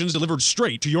recommendations delivered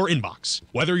straight to your inbox.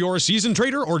 Whether you're a seasoned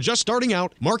trader or just starting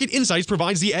out, Market Insights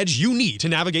provides the edge you need to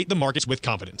navigate the markets with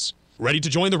confidence. Ready to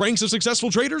join the ranks of successful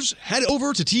traders? Head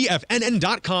over to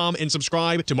TFNN.com and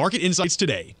subscribe to Market Insights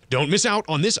today. Don't miss out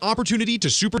on this opportunity to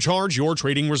supercharge your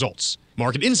trading results.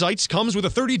 Market Insights comes with a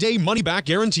 30-day money-back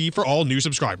guarantee for all new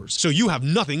subscribers, so you have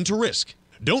nothing to risk.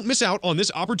 Don't miss out on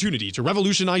this opportunity to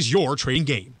revolutionize your trading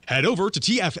game. Head over to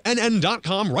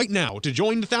TFNN.com right now to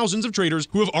join the thousands of traders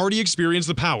who have already experienced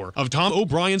the power of Tom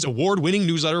O'Brien's award-winning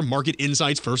newsletter Market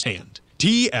Insights firsthand.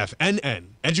 TFNN,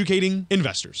 educating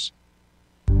investors.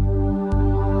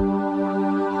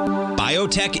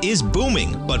 Biotech is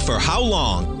booming, but for how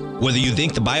long? Whether you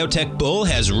think the biotech bull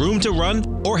has room to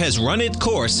run or has run its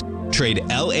course, trade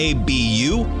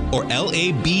LABU or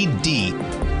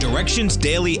LABD. Directions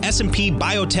Daily S&P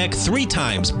Biotech 3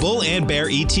 times bull and bear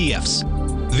ETFs.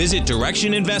 Visit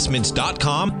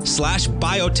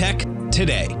directioninvestments.com/biotech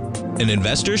today. An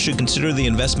investor should consider the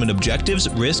investment objectives,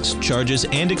 risks, charges,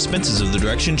 and expenses of the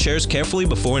Direction shares carefully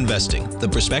before investing. The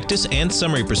prospectus and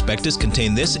summary prospectus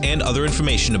contain this and other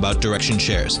information about Direction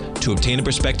shares. To obtain a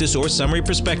prospectus or summary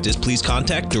prospectus, please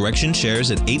contact Direction shares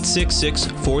at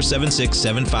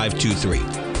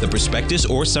 866-476-7523. The prospectus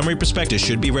or summary prospectus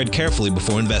should be read carefully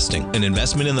before investing. An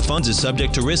investment in the funds is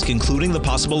subject to risk, including the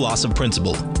possible loss of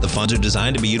principal. The funds are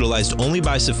designed to be utilized only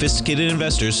by sophisticated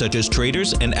investors such as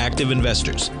traders and active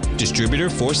investors. Distributor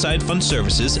Foreside Fund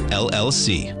Services,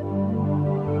 LLC.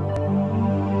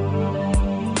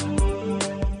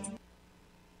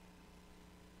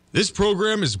 This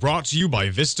program is brought to you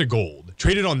by Vista Gold,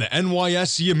 traded on the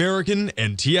NYSE American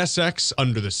and TSX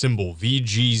under the symbol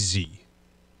VGZ.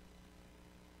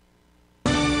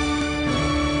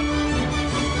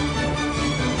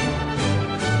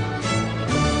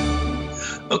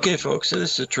 Okay, folks, so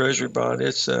this is a treasury bond.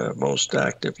 It's the most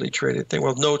actively traded thing.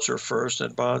 Well, notes are first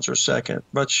and bonds are second,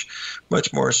 much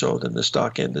more so than the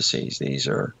stock indices. These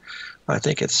are, I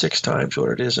think it's 6 times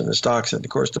what it is in the stocks. And, of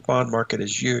course, the bond market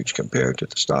is huge compared to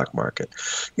the stock market.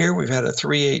 Here we've had a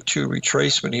 382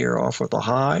 retracement here off of the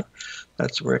high.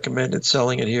 That's recommended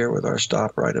selling it here with our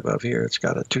stop right above here. It's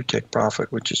got a 2-tick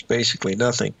profit, which is basically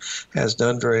nothing, has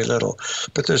done very little.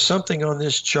 But there's something on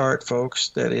this chart, folks,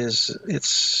 that is,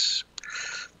 it's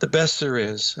the best there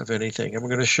is of anything. I'm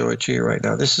going to show it to you right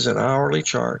now. This is an hourly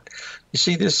chart. You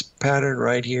see this pattern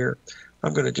right here?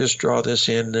 I'm going to just draw this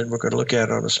in, and then we're going to look at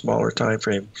it on a smaller time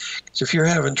frame. So if you're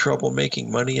having trouble making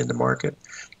money in the market,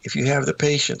 if you have the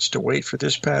patience to wait for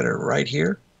this pattern right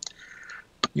here,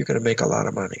 you're going to make a lot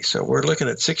of money. So we're looking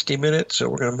at 60 minutes, so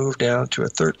we're going to move down to a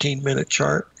 13-minute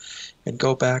chart and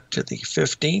go back to the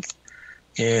 15th,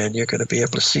 and you're going to be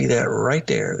able to see that right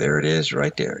there. There it is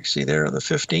right there. You see there on the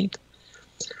 15th?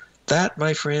 That,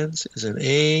 my friends, is an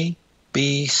A,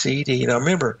 B, C, D. Now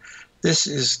remember, this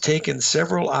is taken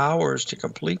several hours to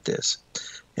complete this.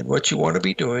 And what you want to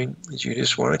be doing is you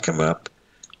just want to come up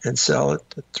and sell it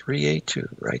at 382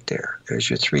 right there. There's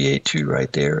your 382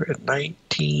 right there at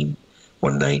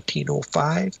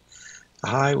 119.05. The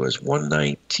high was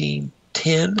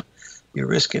 119.10. You're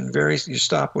risking your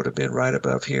stop would have been right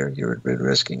above here. You would have been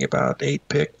risking about 8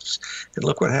 picks. And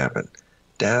look what happened.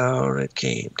 Down it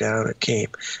came, down it came.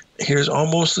 Here's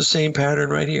almost the same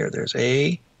pattern right here. There's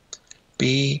A,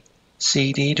 B,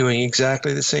 C, D doing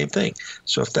exactly the same thing.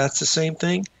 So if that's the same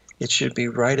thing, it should be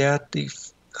right at the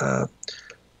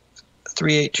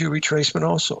 382 retracement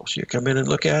also. So you come in and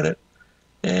look at it,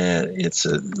 and it's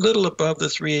a little above the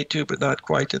 382, but not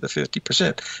quite to the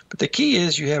 50%. But the key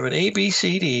is you have an A, B,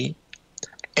 C, D,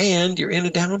 and you're in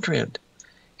a downtrend.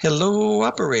 Hello,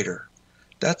 operator.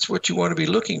 That's what you want to be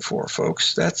looking for,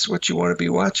 folks. That's what you want to be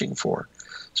watching for.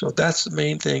 So that's the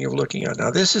main thing of looking at.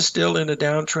 Now, this is still in a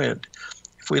downtrend.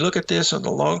 If we look at this on the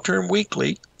long-term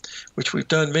weekly, which we've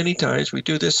done many times, we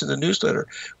do this in the newsletter,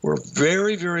 we're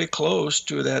very, very close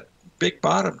to that big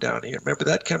bottom down here. Remember,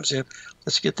 that comes in.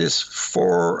 Let's get this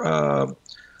I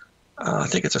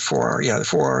think it's a 4-hour. Yeah, the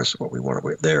 4 hours is what we want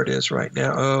to. There it is right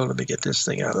now. Oh, let me get this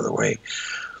thing out of the way.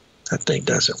 That thing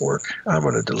doesn't work. I'm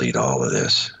going to delete all of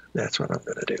this. That's what I'm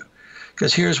going to do.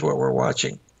 Because here's what we're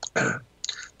watching.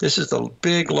 This is the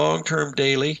big long-term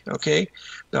daily, okay?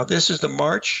 Now, this is the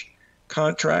March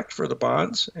contract for the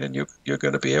bonds, and you're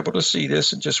going to be able to see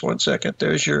this in just 1 second.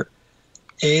 There's your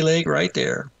A leg right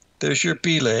there. There's your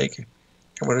B leg.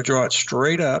 I'm going to draw it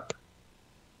straight up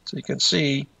so you can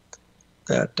see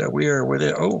that we are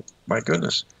within. Oh, my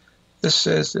goodness. This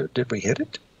says, did we hit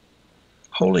it?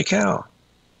 Holy cow.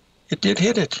 It did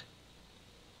hit it.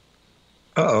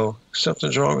 Uh-oh,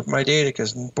 something's wrong with my data,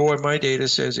 because, boy, my data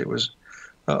says it was,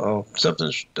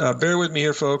 something's, bear with me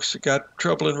here, folks. Got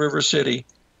trouble in River City.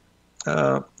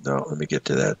 No, let me get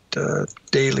to that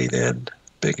daily then,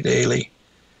 big daily.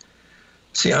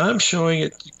 See, I'm showing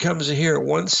it comes in here at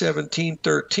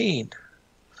 117.13.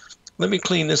 Let me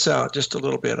clean this out just a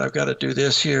little bit. I've got to do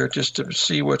this here just to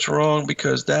see what's wrong,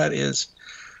 because that is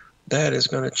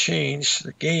going to change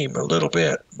the game a little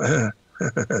bit.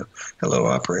 Hello,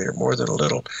 operator, more than a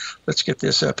little. Let's get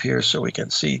this up here so we can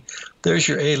see. There's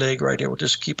your A leg right here. We'll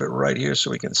just keep it right here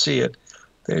so we can see it.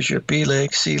 There's your B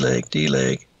leg, C leg, D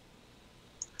leg.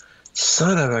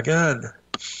 Son of a gun.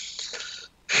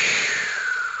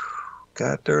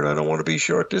 God darn, I don't want to be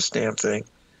short this damn thing.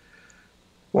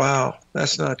 Wow,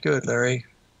 that's not good, Larry.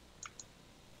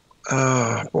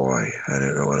 Oh, boy, I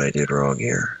don't know what I did wrong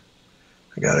here.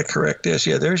 I got to correct this.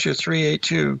 Yeah, there's your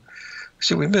 382.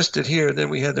 See, we missed it here, then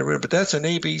we had the, but that's an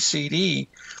ABCD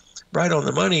right on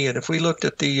the money. And if we looked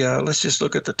at the, let's just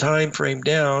look at the time frame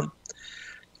down.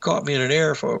 Caught me in an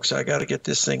error, folks. I got to get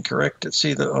this thing corrected.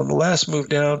 See, on the last move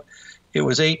down, it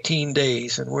was 18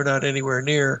 days, and we're not anywhere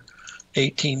near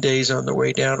 18 days on the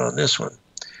way down on this one.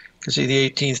 Because see, the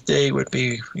 18th day would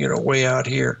be, way out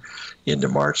here into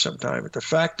March sometime. But the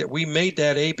fact that we made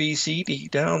that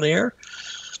ABCD down there,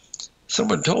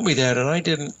 someone told me that, and I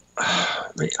didn't.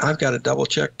 I've got to double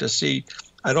check to see.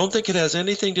 I don't think it has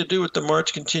anything to do with the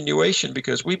March continuation,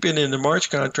 because we've been in the March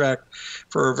contract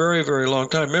for a very, very long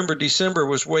time. Remember, December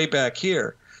was way back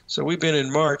here. So we've been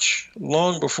in March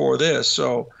long before this.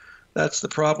 So that's the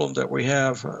problem that we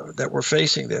have, that we're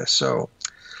facing this. So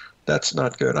that's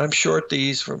not good. I'm short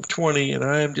these from 20, and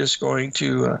I'm just going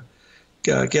to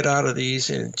get out of these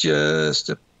in just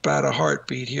about a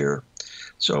heartbeat here.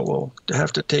 So we'll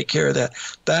have to take care of that.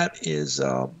 That is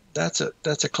that's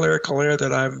a clerical error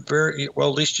that I'm very well.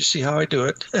 At least you see how I do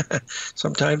it.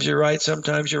 Sometimes you're right,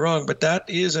 sometimes you're wrong. But that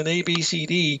is an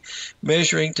ABCD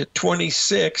measuring to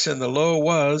 26, and the low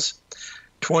was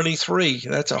 23.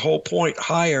 That's a whole point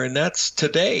higher, and that's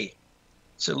today.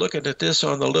 So looking at this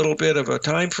on the little bit of a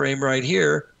time frame right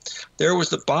here, there was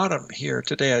the bottom here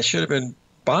today. I should have been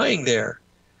buying there.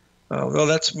 Well,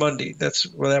 that's Monday.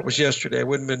 That was yesterday. I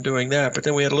wouldn't have been doing that. But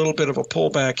then we had a little bit of a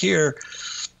pullback here.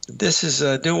 This is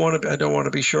I don't want to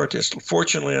be short this.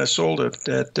 Fortunately, I sold it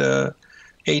at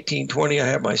 18.20. I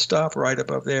have my stop right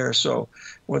above there. So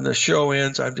when the show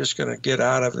ends, I'm just going to get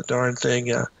out of the darn thing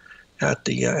at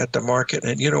the market.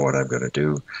 And you know what I'm going to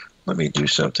do? Let me do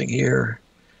something here.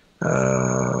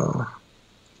 Yeah.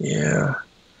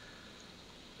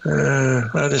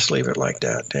 I'll just leave it like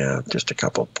that. Yeah, just a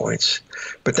couple of points.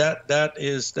 But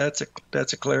that's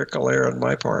a clerical error on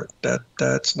my part.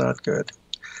 That's not good.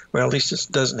 Well, at least it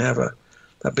doesn't have a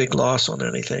big loss on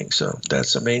anything. So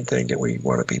that's the main thing that we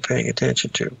want to be paying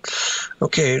attention to.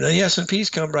 Okay, now the S&P's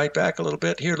come right back a little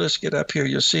bit. Here, let's get up here.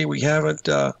 You'll see we hasn't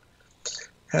done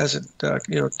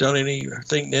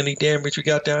any damage. We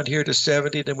got down here to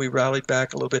 70, then we rallied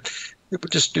back a little bit. We'll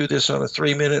just do this on a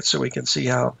 3 minute so we can see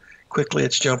how quickly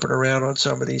it's jumping around on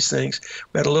some of these things.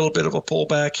 We had a little bit of a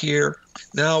pullback here.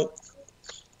 Now,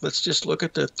 let's just look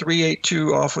at the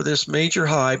 382 off of this major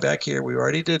high back here. We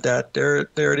already did that.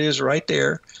 There it is right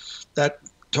there. That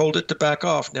told it to back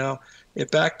off. Now,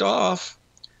 it backed off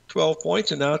 12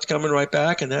 points, and now it's coming right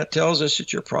back, and that tells us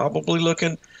that you're probably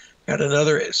looking at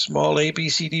another small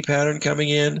ABCD pattern coming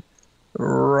in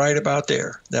right about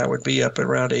there. That would be up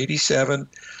around 87,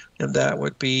 and that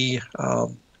would be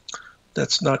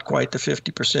that's not quite the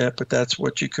 50%, but that's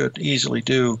what you could easily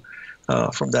do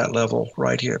from that level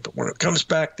right here. But when it comes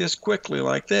back this quickly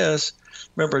like this,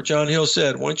 remember John Hill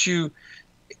said once you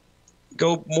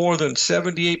go more than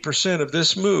 78% of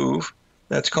this move,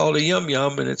 that's called a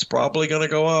yum-yum, and it's probably going to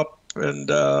go up. And,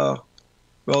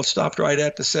 well, it stopped right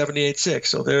at the 78.6.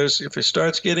 So if it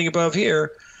starts getting above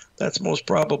here, that's most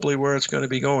probably where it's going to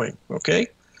be going, okay?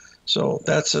 So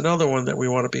that's another one that we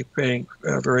want to be paying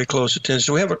very close attention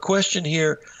to. We have a question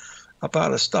here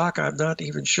about a stock. I'm not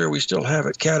even sure we still have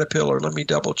it, Caterpillar. Let me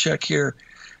double check here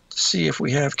to see if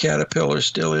we have Caterpillar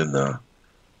still in the...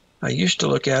 I used to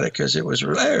look at it because it was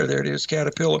there. There it is,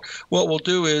 Caterpillar. What we'll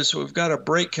do is we've got a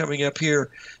break coming up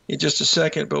here in just a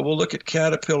second, but we'll look at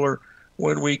Caterpillar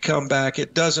when we come back.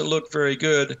 It doesn't look very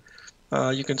good.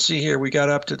 You can see here we got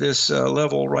up to this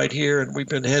level right here, and we've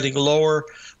been heading lower.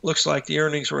 Looks like the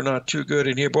earnings were not too good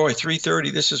in here. Boy, 330.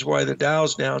 This is why the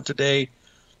Dow's down today.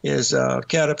 Is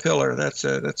Caterpillar. That's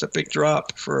a big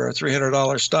drop for a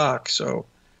 $300 stock. So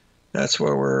that's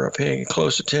where we're paying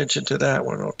close attention to that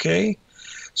one. Okay.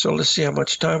 So let's see how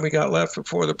much time we got left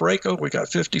before the break. Oh, we got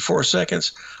 54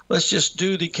 seconds. Let's just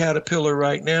do the Caterpillar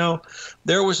right now.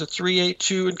 There was a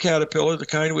 382 in Caterpillar, the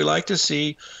kind we like to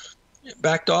see. It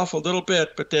backed off a little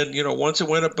bit, but then, once it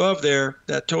went above there,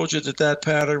 that told you that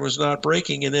pattern was not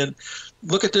breaking. And then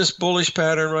look at this bullish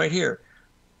pattern right here.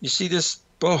 You see this?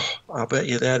 Oh, I'll bet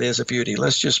you that is a beauty.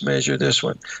 Let's just measure this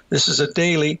one. This is a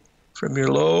daily from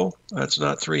your low. That's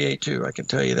not 382. I can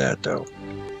tell you that, though.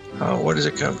 What does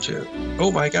it come to?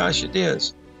 Oh, my gosh, it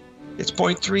is. It's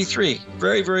 0.33.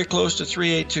 Very, very close to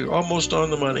 382. Almost on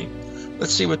the money.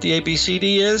 Let's see what the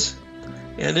ABCD is.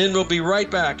 And then we'll be right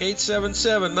back.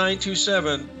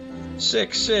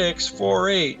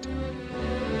 877-927-6648.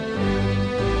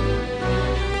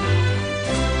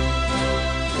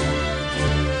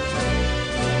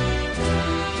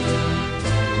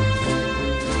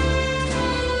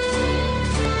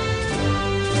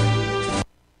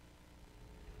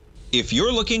 If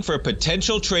you're looking for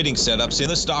potential trading setups in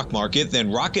the stock market, then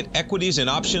Rocket Equities and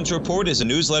Options Report is a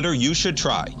newsletter you should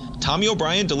try. Tommy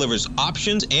O'Brien delivers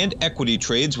options and equity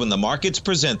trades when the markets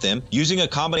present them, using a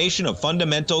combination of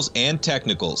fundamentals and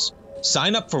technicals.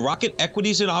 Sign up for Rocket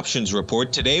Equities and Options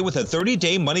Report today with a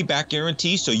 30-day money-back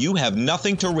guarantee, so you have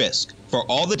nothing to risk. For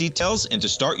all the details and to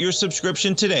start your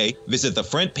subscription today, visit the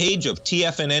front page of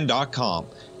TFNN.com.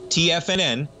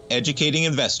 TFNN, educating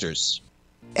investors.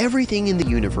 Everything in the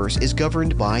universe is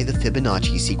governed by the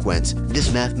Fibonacci sequence.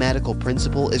 This mathematical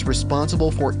principle is responsible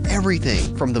for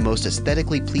everything from the most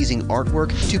aesthetically pleasing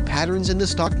artwork to patterns in the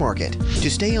stock market.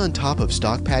 To stay on top of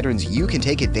stock patterns you can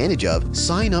take advantage of,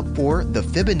 sign up for the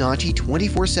Fibonacci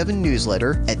 24/7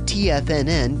 newsletter at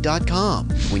TFNN.com.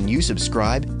 When you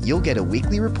subscribe, you'll get a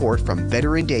weekly report from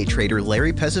veteran day trader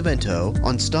Larry Pesavento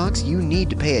on stocks you need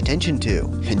to pay attention to.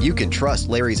 And you can trust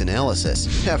Larry's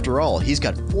analysis. After all, he's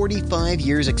got 45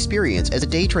 years experience as a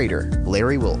day trader.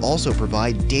 Larry will also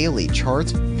provide daily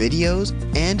charts, videos,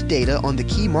 and data on the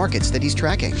key markets that he's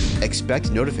tracking.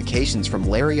 Expect notifications from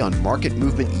Larry on market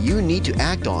movement you need to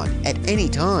act on at any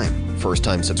time.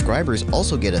 First-time subscribers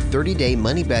also get a 30-day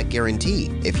money-back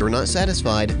guarantee. If you're not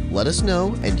satisfied, let us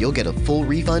know and you'll get a full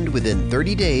refund within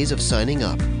 30 days of signing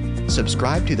up.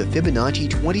 Subscribe to the Fibonacci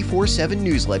 24/7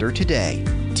 newsletter today.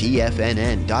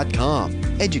 TFNN.com,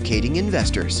 educating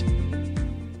investors.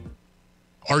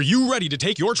 Are you ready to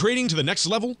take your trading to the next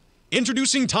level?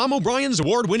 Introducing Tom O'Brien's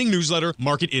award-winning newsletter,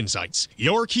 Market Insights,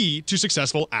 your key to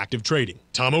successful active trading.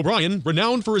 Tom O'Brien,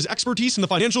 renowned for his expertise in the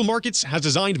financial markets, has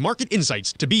designed Market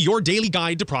Insights to be your daily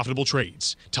guide to profitable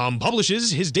trades. Tom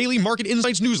publishes his daily Market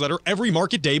Insights newsletter every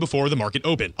market day before the market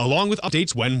open, along with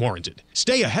updates when warranted.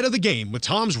 Stay ahead of the game with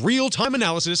Tom's real-time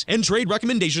analysis and trade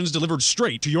recommendations delivered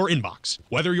straight to your inbox.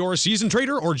 Whether you're a seasoned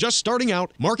trader or just starting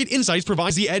out, Market Insights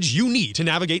provides the edge you need to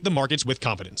navigate the markets with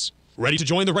confidence. Ready to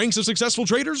join the ranks of successful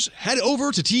traders? Head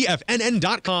over to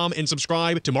TFNN.com and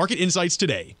subscribe to Market Insights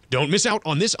today. Don't miss out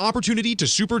on this opportunity to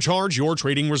supercharge your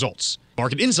trading results.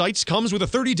 Market Insights comes with a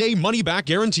 30-day money-back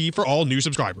guarantee for all new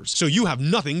subscribers, so you have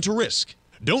nothing to risk.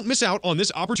 Don't miss out on this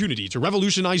opportunity to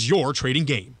revolutionize your trading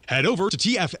game. Head over to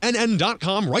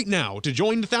TFNN.com right now to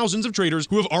join the thousands of traders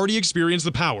who have already experienced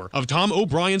the power of Tom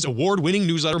O'Brien's award-winning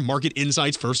newsletter, Market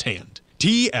Insights, firsthand.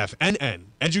 TFNN,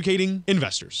 educating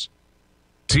investors.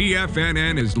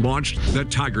 TFNN has launched the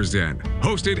Tiger's Den.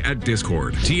 Hosted at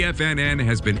Discord, TFNN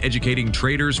has been educating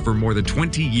traders for more than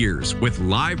 20 years with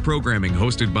live programming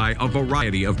hosted by a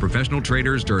variety of professional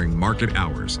traders during market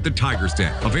hours. The Tiger's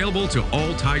Den, available to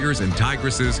all tigers and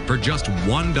tigresses for just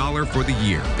 $1 for the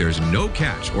year. There's no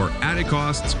catch or added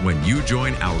costs when you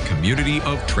join our community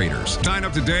of traders. Sign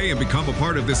up today and become a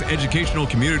part of this educational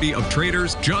community of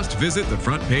traders. Just visit the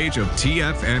front page of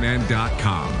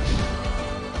TFNN.com.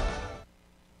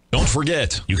 Don't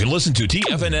forget, you can listen to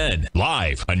TFNN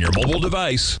live on your mobile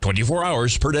device 24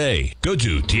 hours per day. Go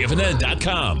to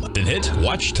TFNN.com, then hit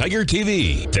Watch Tiger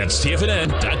TV. That's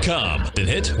TFNN.com, then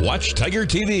hit Watch Tiger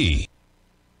TV.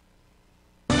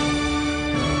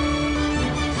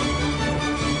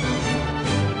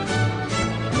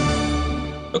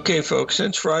 Okay, folks,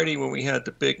 since Friday when we had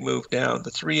the big move down, the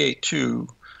 382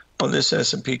 on this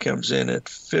S&P comes in at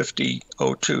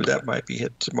 50.02. That might be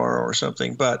hit tomorrow or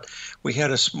something. But we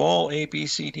had a small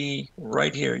ABCD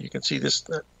right here. You can see this,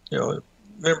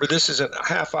 remember this is a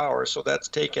half hour, so that's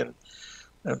taken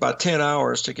about 10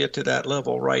 hours to get to that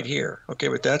level right here. Okay,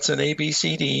 but that's an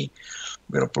ABCD.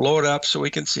 I'm going to blow it up so we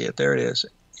can see it. There it is,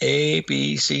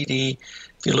 ABCD.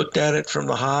 If you looked at it from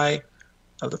the high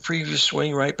of the previous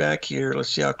swing right back here, let's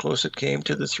see how close it came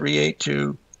to the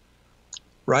 382.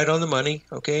 Right on the money.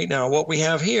 Okay, now what we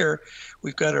have here,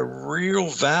 we've got a real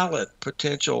valid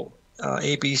potential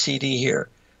ABCD here.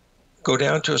 Go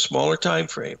down to a smaller time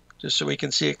frame just so we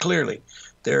can see it clearly.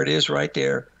 There it is right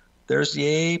there. There's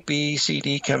the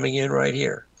ABCD coming in right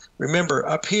here. Remember,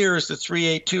 up here is the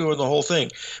 382 and the whole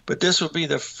thing, but this will be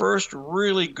the first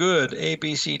really good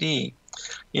ABCD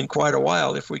in quite a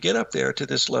while if we get up there to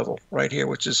this level right here,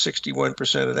 which is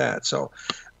 61% of that. So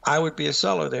I would be a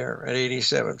seller there at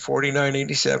 87,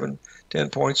 49.87, 10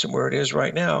 points from where it is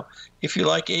right now. If you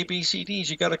like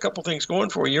ABCDs, you got a couple things going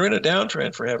for you. You're in a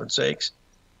downtrend, for heaven's sakes.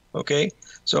 Okay,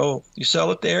 so you sell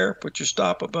it there, put your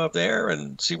stop above there,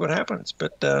 and see what happens.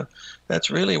 But that's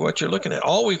really what you're looking at.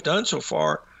 All we've done so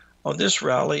far on this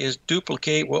rally is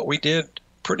duplicate what we did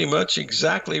pretty much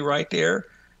exactly right there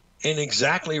and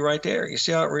exactly right there. You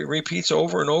see how it repeats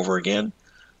over and over again?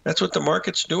 That's what the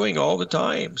market's doing all the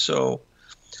time. So,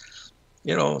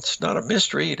 it's not a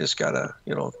mystery. You just got to,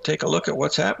 take a look at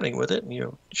what's happening with it, and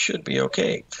you should be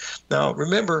okay. Now,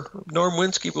 remember, Norm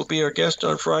Winsky will be our guest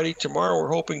on Friday. Tomorrow,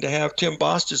 we're hoping to have Tim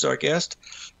Bost as our guest.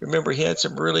 Remember, he had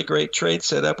some really great trades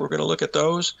set up. We're going to look at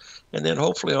those. And then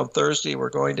hopefully on Thursday, we're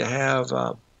going to have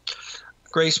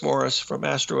Grace Morris from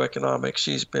Astroeconomics.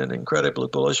 She's been incredibly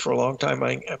bullish for a long time.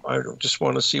 I just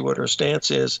want to see what her stance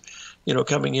is,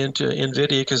 coming into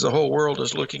NVIDIA, because the whole world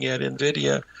is looking at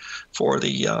NVIDIA for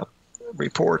the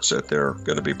reports that they're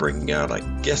going to be bringing out. I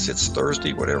guess it's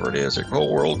Thursday, whatever it is. The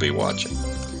whole world will be watching.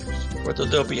 Whether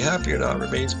they'll be happy or not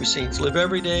remains to be seen. Live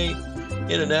every day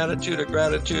in an attitude of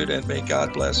gratitude, and may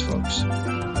God bless, folks.